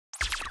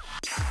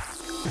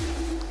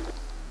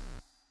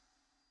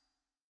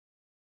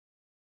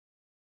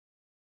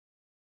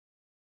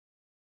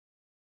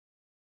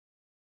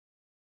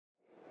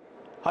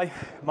Hi,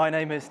 my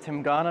name is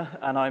Tim Garner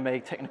and I'm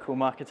a technical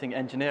marketing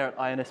engineer at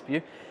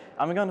INSBU.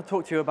 I'm going to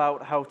talk to you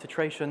about how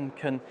Tetration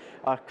can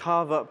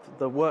carve up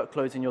the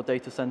workloads in your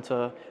data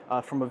center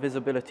from a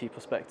visibility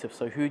perspective.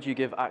 So who do you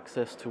give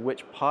access to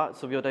which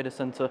parts of your data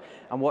center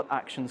and what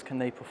actions can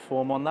they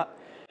perform on that?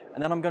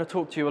 And then I'm going to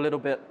talk to you a little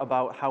bit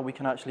about how we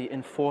can actually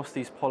enforce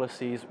these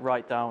policies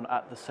right down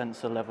at the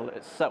sensor level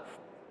itself.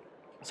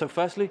 So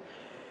firstly,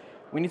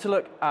 we need to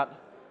look at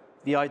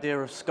the idea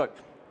of scope.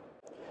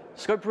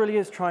 Scope really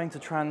is trying to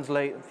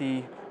translate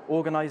the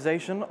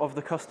organization of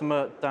the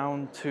customer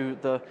down to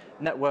the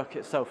network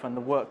itself and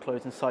the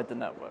workloads inside the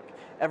network.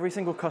 Every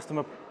single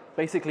customer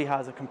basically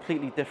has a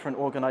completely different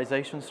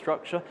organization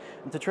structure,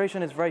 and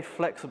Tetration is very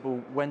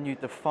flexible when you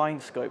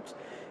define scopes.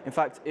 In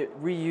fact, it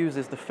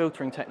reuses the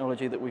filtering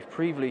technology that we've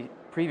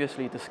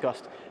previously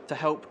discussed to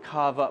help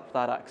carve up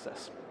that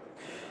access.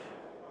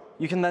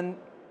 You can then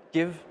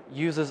give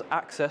users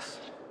access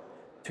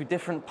to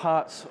different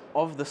parts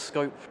of the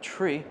scope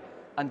tree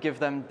and give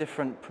them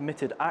different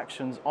permitted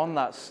actions on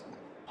that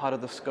part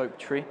of the scope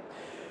tree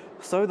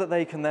so that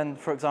they can then,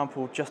 for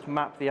example, just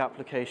map the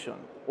application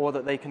or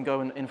that they can go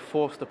and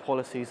enforce the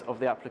policies of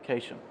the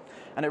application.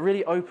 And it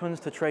really opens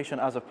Tetration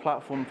as a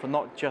platform for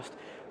not just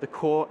the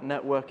core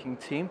networking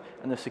team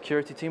and the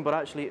security team, but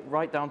actually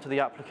right down to the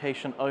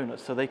application owners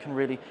so they can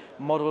really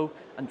model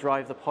and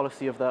drive the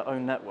policy of their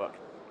own network.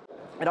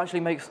 It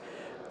actually makes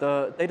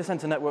the data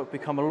center network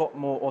become a lot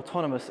more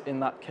autonomous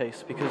in that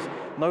case, because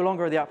no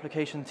longer are the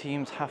application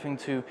teams having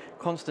to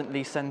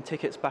constantly send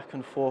tickets back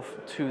and forth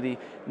to the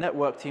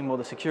network team or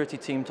the security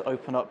team to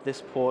open up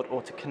this port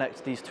or to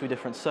connect these two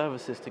different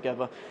services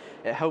together.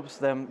 It helps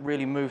them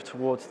really move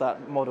towards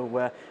that model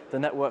where the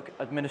network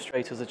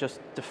administrators are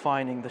just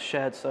defining the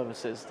shared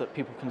services that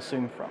people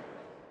consume from.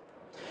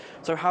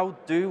 So how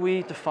do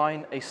we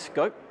define a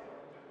scope?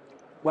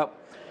 Well,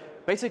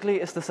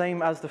 basically it's the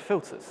same as the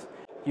filters.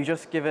 You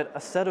just give it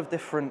a set of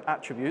different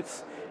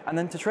attributes, and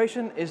then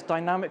Tetration is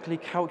dynamically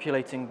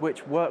calculating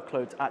which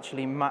workloads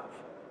actually map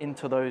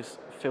into those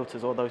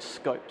filters or those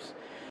scopes.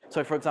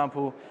 So for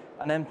example,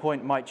 an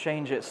endpoint might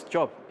change its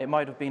job. It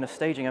might have been a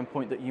staging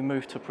endpoint that you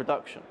move to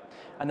production,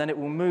 and then it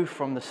will move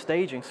from the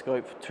staging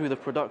scope to the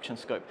production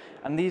scope.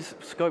 And these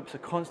scopes are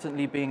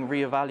constantly being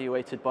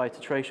reevaluated by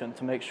Tetration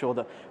to make sure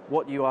that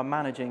what you are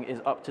managing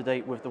is up to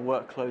date with the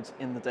workloads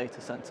in the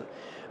data center.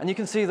 And you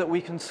can see that we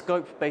can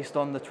scope based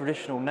on the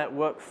traditional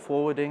network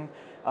forwarding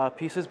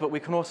pieces, but we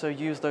can also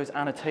use those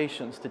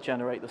annotations to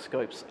generate the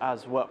scopes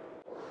as well.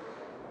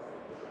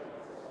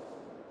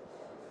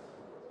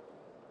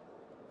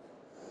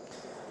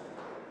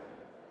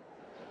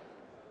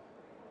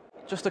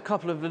 Just a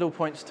couple of little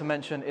points to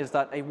mention is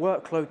that a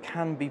workload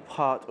can be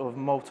part of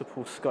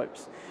multiple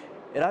scopes.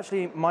 It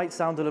actually might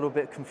sound a little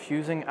bit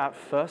confusing at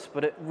first,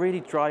 but it really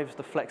drives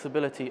the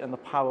flexibility and the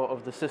power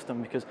of the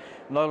system, because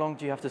no longer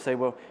do you have to say,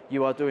 well,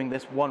 you are doing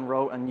this one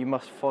role and you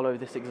must follow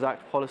this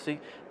exact policy.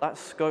 That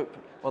scope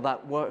or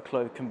that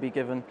workload can be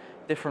given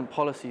different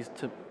policies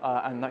to,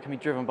 and that can be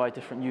driven by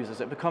different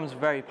users. It becomes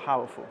very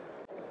powerful.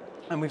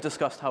 And we've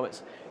discussed how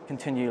it's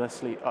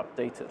continuously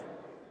updated.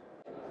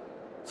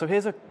 So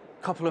here's a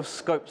couple of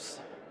scopes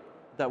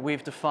that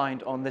we've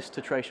defined on this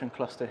Tetration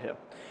cluster here.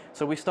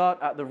 So we start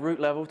at the root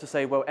level to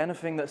say, well,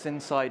 anything that's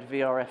inside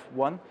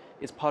VRF1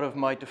 is part of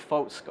my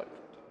default scope.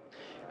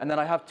 And then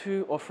I have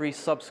 2 or 3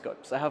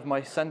 subscopes. I have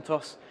my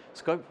CentOS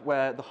scope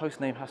where the host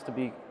name has to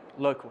be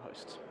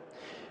localhost.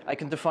 I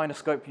can define a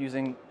scope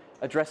using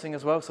addressing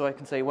as well, so I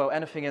can say, well,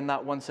 anything in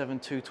that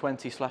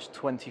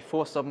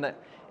 172.20/24 subnet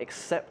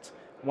except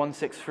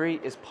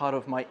 163 is part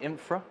of my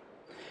infra.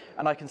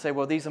 And I can say,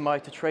 well, these are my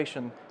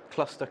Tetration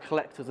cluster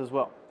collectors as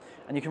well.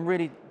 And you can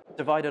really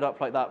divide it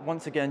up like that,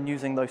 once again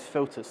using those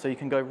filters. So you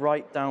can go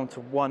right down to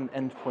one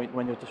endpoint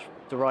when you're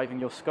deriving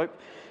your scope,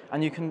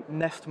 and you can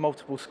nest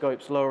multiple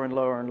scopes lower and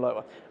lower and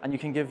lower. And you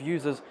can give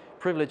users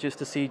privileges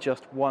to see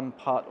just one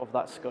part of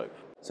that scope.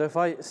 So if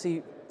I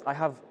see I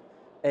have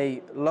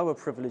a lower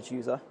privilege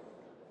user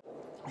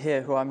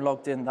here who I'm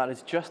logged in that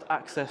is just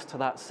access to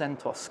that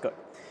CentOS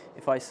scope.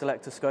 If I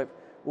select a scope,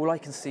 all I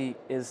can see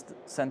is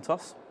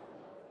CentOS.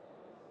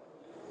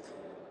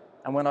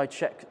 And when I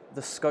check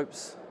the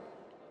scopes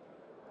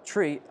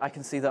tree, I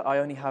can see that I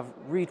only have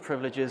read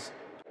privileges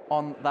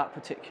on that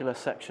particular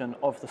section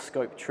of the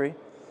scope tree.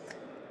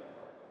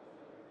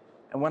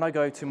 And when I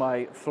go to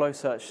my flow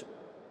search,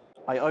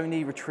 I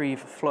only retrieve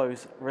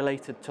flows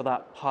related to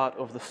that part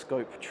of the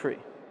scope tree.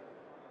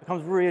 It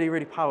becomes really,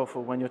 really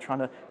powerful when you're trying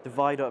to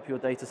divide up your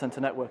data center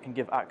network and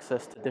give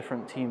access to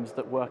different teams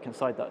that work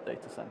inside that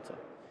data center.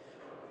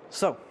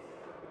 So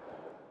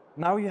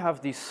now you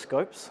have these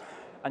scopes,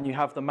 and you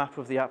have the map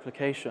of the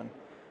application.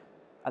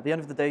 At the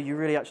end of the day, you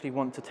really actually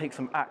want to take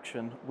some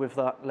action with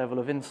that level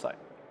of insight.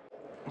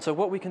 So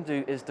what we can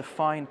do is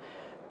define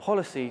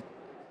policy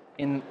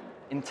in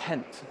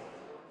intent.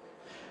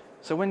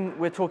 So when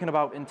we're talking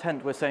about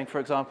intent, we're saying, for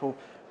example,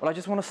 well, I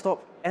just want to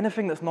stop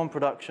anything that's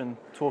non-production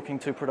talking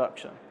to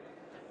production.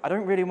 I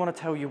don't really want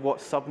to tell you what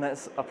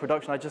subnets are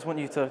production. I just want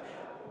you to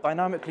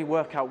dynamically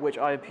work out which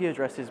IP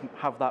addresses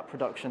have that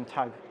production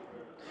tag.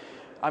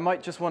 I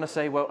might just want to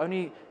say, well,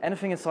 only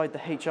anything inside the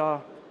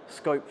HR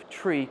scope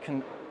tree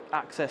can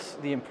access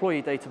the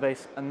employee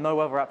database, and no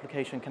other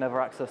application can ever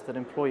access that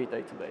employee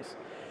database.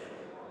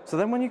 So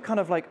then when you kind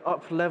of like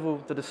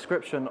up-level the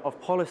description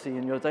of policy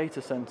in your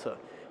data center,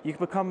 you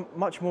can become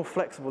much more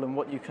flexible in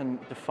what you can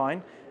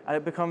define, and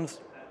it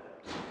becomes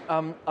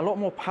a lot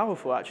more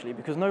powerful actually,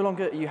 because no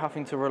longer are you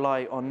having to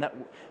rely on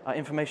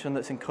information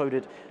that's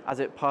encoded as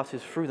it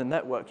passes through the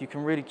network. You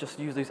can really just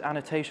use these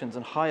annotations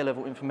and higher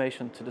level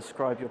information to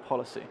describe your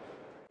policy.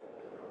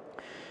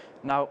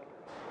 Now,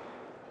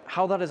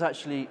 how that is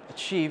actually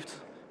achieved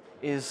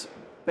is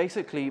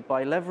basically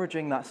by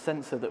leveraging that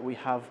sensor that we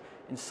have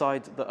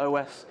inside the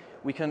OS,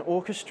 we can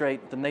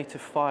orchestrate the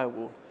native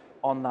firewall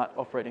on that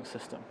operating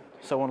system.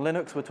 So on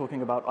Linux, we're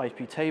talking about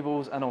IP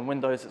tables, and on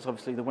Windows, it's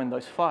obviously the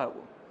Windows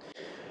firewall.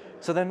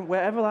 So then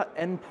wherever that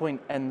endpoint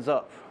ends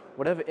up,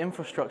 whatever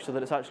infrastructure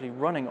that it's actually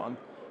running on,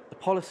 the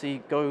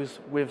policy goes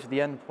with the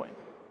endpoint.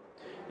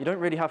 You don't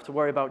really have to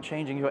worry about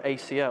changing your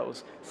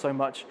ACLs so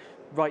much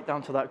right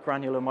down to that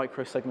granular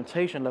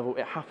micro-segmentation level.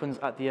 It happens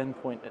at the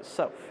endpoint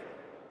itself.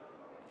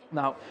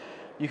 Now,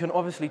 you can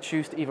obviously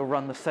choose to either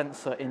run the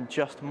sensor in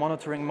just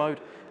monitoring mode,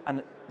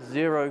 and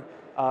 0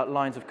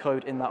 lines of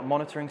code in that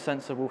monitoring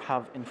sensor will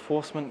have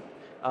enforcement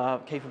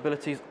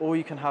capabilities, or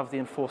you can have the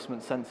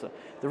enforcement sensor.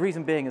 The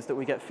reason being is that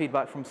we get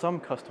feedback from some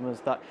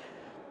customers that,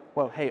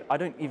 well, hey, I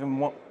don't even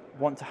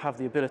want to have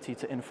the ability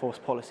to enforce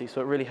policy,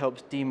 so it really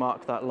helps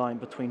demark that line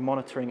between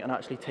monitoring and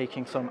actually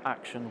taking some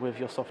action with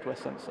your software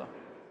sensor.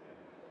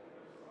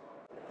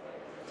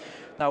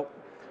 Now,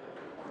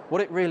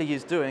 what it really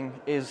is doing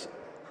is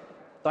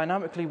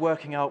dynamically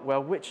working out,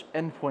 well, which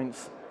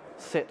endpoints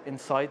sit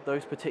inside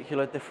those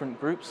particular different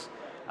groups,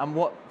 and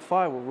what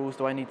firewall rules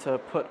do I need to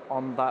put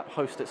on that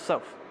host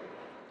itself.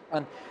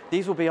 And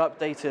these will be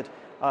updated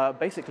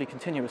basically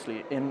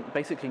continuously in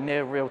basically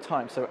near real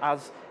time. So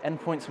as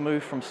endpoints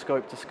move from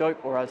scope to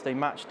scope, or as they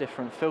match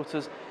different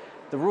filters,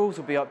 the rules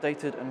will be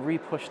updated and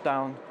re-pushed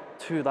down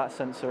to that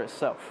sensor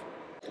itself.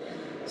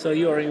 So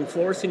you are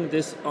enforcing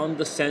this on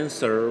the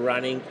sensor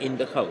running in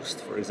the host,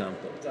 for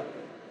example.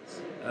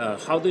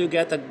 How do you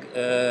get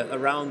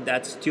around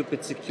that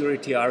stupid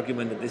security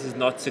argument that this is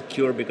not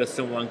secure because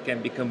someone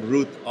can become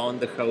root on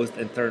the host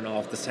and turn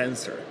off the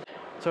sensor?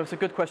 So it's a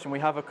good question. We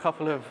have a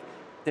couple of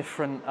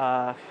different,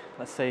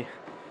 let's say,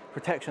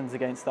 protections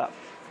against that.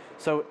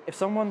 So if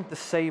someone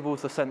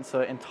disables the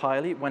sensor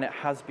entirely when it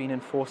has been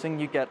enforcing,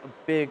 you get a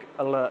big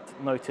alert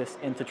notice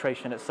in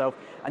Tetration itself,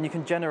 and you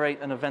can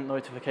generate an event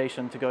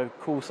notification to go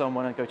call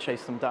someone and go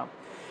chase them down.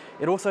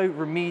 It also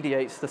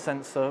remediates the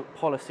sensor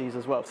policies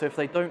as well. So if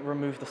they don't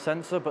remove the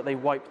sensor, but they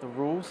wipe the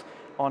rules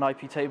on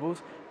IP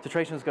tables,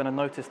 Tetration is going to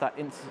notice that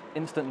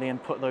instantly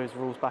and put those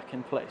rules back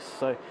in place.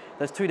 So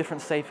there's two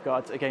different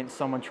safeguards against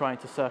someone trying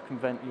to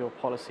circumvent your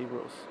policy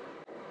rules.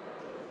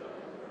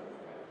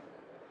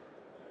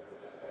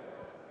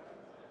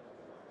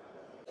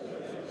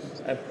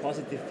 I'm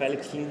positive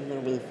Felix Lindner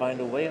will find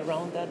a way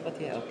around that, but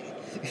yeah, okay.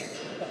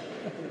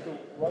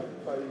 What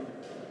if I,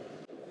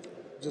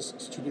 just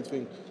stupid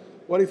thing,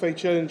 what if I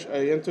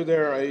enter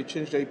there, I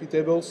change the IP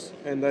tables,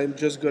 and I'm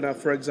just gonna,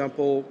 for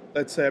example,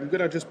 let's say I'm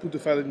gonna just put the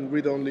file in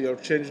read-only or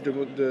change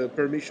the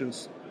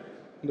permissions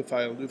in the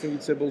file. Do you think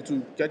it's able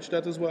to catch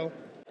that as well?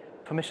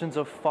 Permissions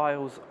of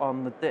files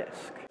on the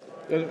disk?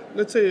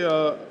 Let's say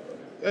I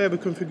have a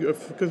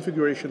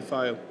configuration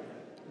file,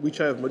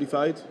 which I have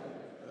modified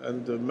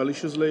and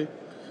maliciously,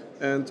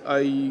 and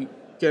I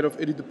kind of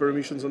edit the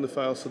permissions on the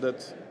file so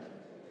that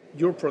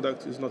your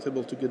product is not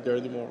able to get there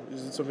anymore.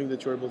 Is it something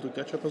that you're able to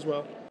catch up as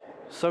well?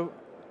 So,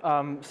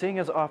 seeing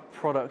as our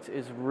product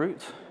is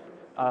root,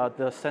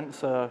 the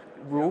sensor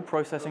rule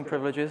processing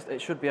privileges,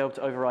 it should be able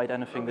to override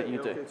anything that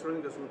you do. Okay, it's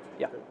running as root.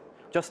 Yeah. Okay.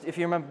 Just if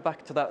you remember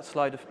back to that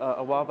slide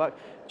a while back,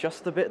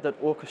 just the bit that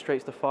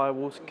orchestrates the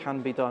firewalls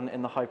can be done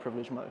in the high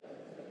privilege mode.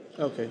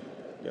 Okay,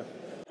 yeah.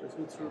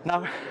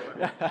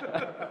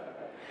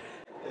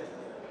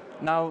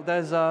 Now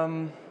there's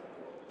an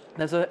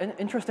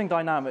interesting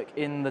dynamic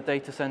in the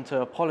data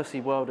center policy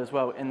world as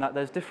well, in that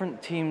there's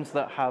different teams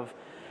that have,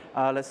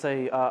 let's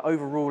say,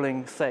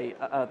 overruling say,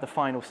 the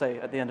final say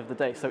at the end of the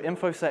day. So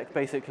InfoSec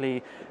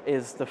basically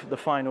is the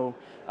final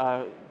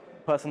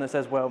person that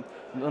says, well,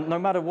 no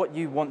matter what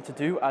you want to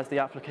do as the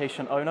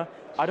application owner,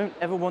 I don't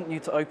ever want you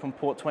to open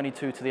port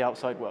 22 to the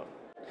outside world.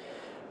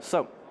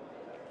 So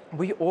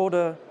we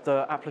order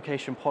the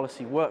application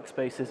policy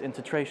workspaces in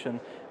Tetration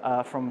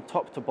from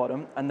top to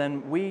bottom, and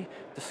then we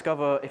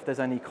discover if there's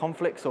any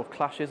conflicts or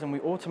clashes, and we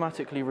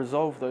automatically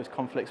resolve those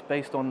conflicts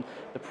based on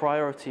the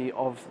priority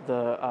of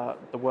the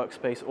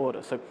workspace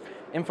order. So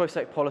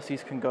InfoSec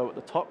policies can go at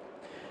the top.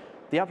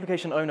 The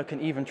application owner can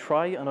even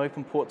try and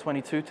open port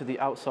 22 to the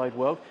outside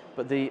world,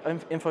 but the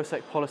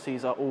InfoSec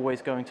policies are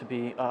always going to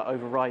be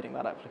overriding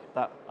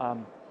that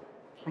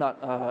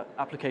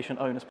application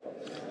owner's.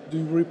 Do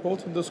you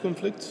report on those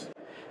conflicts?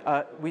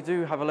 We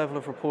do have a level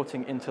of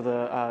reporting into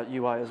the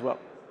UI as well.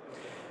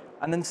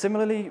 And then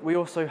similarly, we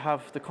also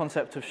have the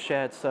concept of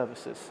shared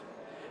services.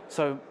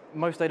 So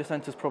most data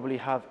centers probably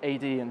have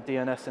AD and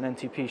DNS and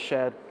NTP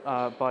shared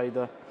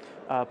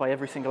by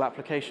every single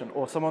application,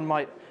 or someone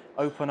might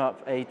open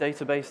up a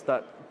database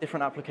that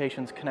different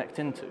applications connect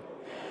into.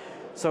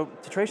 So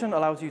Tetration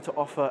allows you to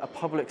offer a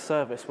public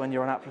service when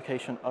you're an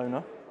application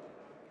owner.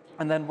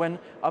 And then when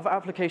other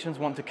applications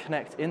want to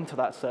connect into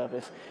that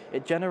service,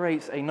 it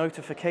generates a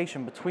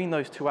notification between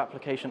those two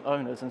application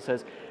owners and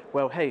says,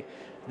 well, hey,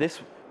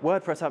 this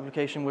WordPress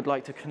application would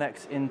like to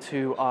connect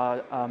into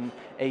our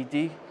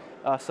AD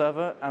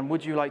server, and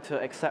would you like to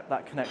accept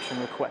that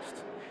connection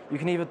request? You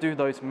can either do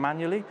those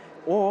manually,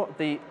 or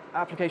the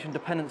application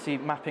dependency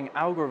mapping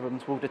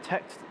algorithms will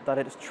detect that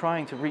it is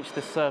trying to reach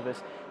this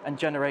service and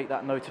generate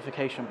that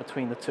notification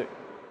between the two.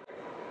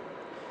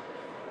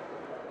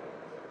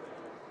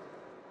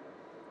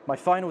 My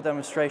final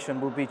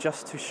demonstration will be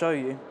just to show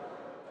you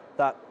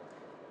that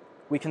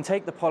we can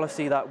take the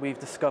policy that we've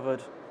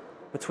discovered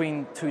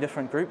between two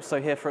different groups. So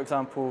here, for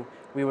example,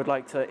 we would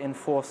like to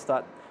enforce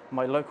that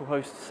my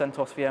localhost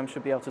CentOS VM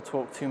should be able to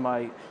talk to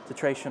my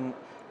Tetration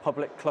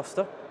public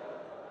cluster.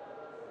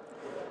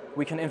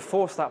 We can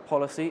enforce that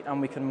policy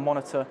and we can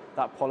monitor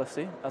that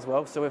policy as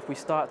well. So if we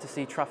start to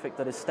see traffic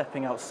that is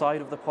stepping outside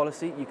of the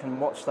policy, you can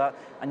watch that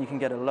and you can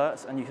get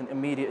alerts and you can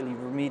immediately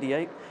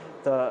remediate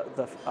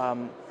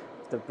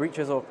the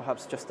breaches or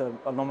perhaps just the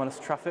anomalous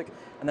traffic.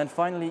 And then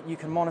finally, you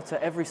can monitor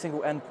every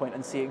single endpoint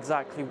and see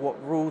exactly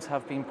what rules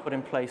have been put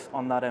in place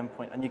on that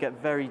endpoint. And you get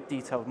very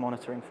detailed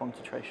monitoring from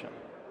Tetration.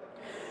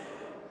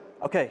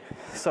 Okay,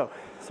 so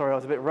sorry I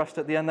was a bit rushed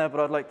at the end there, but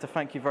I'd like to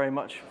thank you very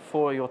much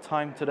for your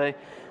time today.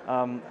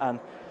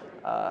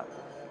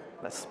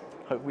 Let's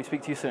hope we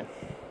speak to you soon.